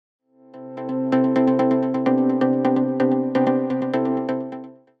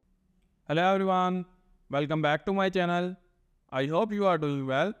Hello everyone, welcome back to my channel. I hope you are doing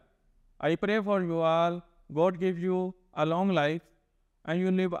well. I pray for you all, God give you a long life and you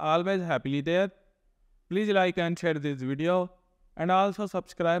live always happily there. Please like and share this video and also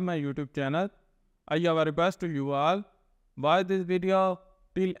subscribe my YouTube channel. I have a request to you all, watch this video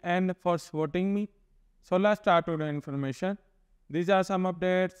till end for supporting me. So let's start with the information. These are some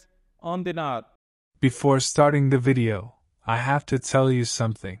updates on dinar. Before starting the video, I have to tell you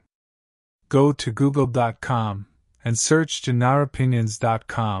something. Go to google.com and search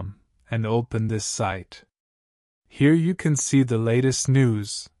dinaropinions.com and open this site. Here you can see the latest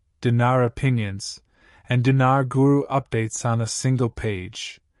news, dinar opinions, and dinar guru updates on a single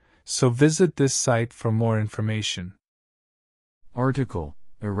page. So visit this site for more information. Article: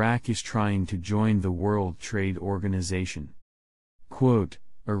 Iraq is trying to join the World Trade Organization. Quote,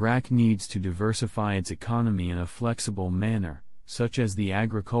 Iraq needs to diversify its economy in a flexible manner, such as the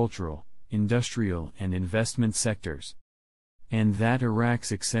agricultural, industrial and investment sectors. And that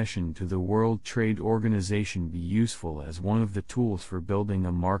Iraq's accession to the World Trade Organization be useful as one of the tools for building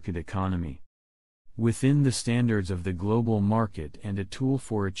a market economy within the standards of the global market and a tool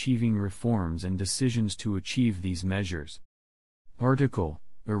for achieving reforms and decisions to achieve these measures. Article: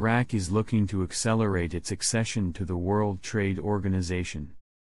 Iraq is looking to accelerate its accession to the World Trade Organization.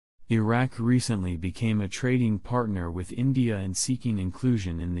 Iraq recently became a trading partner with India and seeking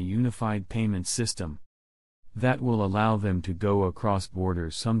inclusion in the unified payment system. That will allow them to go across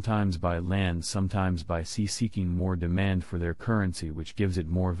borders, sometimes by land, sometimes by sea, seeking more demand for their currency, which gives it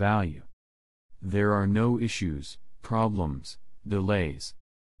more value. There are no issues, problems, delays.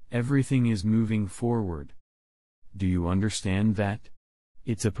 Everything is moving forward. Do you understand that?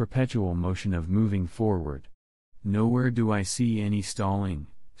 It's a perpetual motion of moving forward. Nowhere do I see any stalling,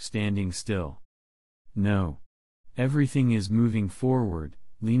 standing still. No. Everything is moving forward,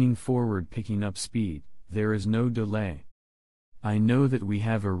 leaning forward, picking up speed. There is no delay. I know that we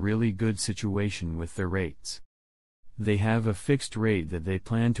have a really good situation with the rates. They have a fixed rate that they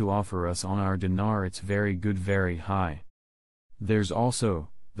plan to offer us on our dinar. It's very good, very high. There's also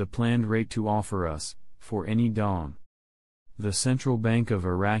the planned rate to offer us for any dong. The Central Bank of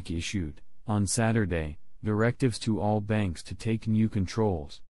Iraq issued, on Saturday, directives to all banks to take new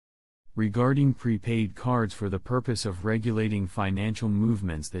controls regarding prepaid cards for the purpose of regulating financial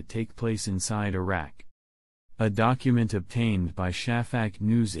movements that take place inside Iraq. A document obtained by Shafaq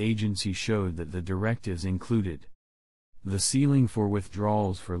news agency showed that the directives included the ceiling for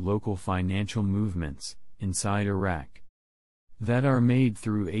withdrawals for local financial movements inside Iraq that are made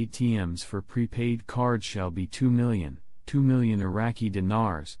through ATMs for prepaid cards shall be 2 million Iraqi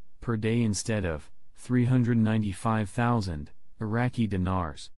dinars per day instead of 395,000 Iraqi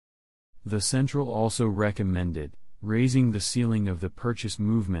dinars. The Central also recommended raising the ceiling of the purchase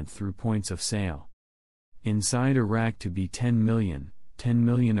movement through points of sale inside Iraq to be 10 million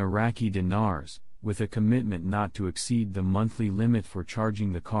Iraqi dinars, with a commitment not to exceed the monthly limit for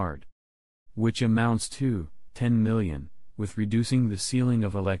charging the card, which amounts to 10 million, with reducing the ceiling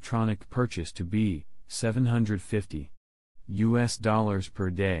of electronic purchase to be $750 per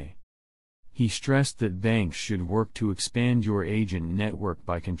day. He stressed that banks should work to expand your agent network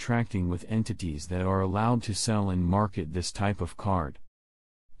by contracting with entities that are allowed to sell and market this type of card.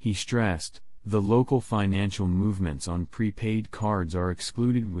 He stressed, the local financial movements on prepaid cards are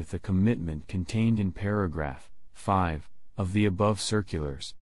excluded with the commitment contained in paragraph 5 of the above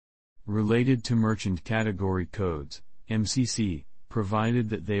circulars. Related to merchant category codes, MCC, provided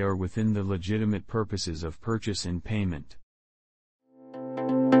that they are within the legitimate purposes of purchase and payment.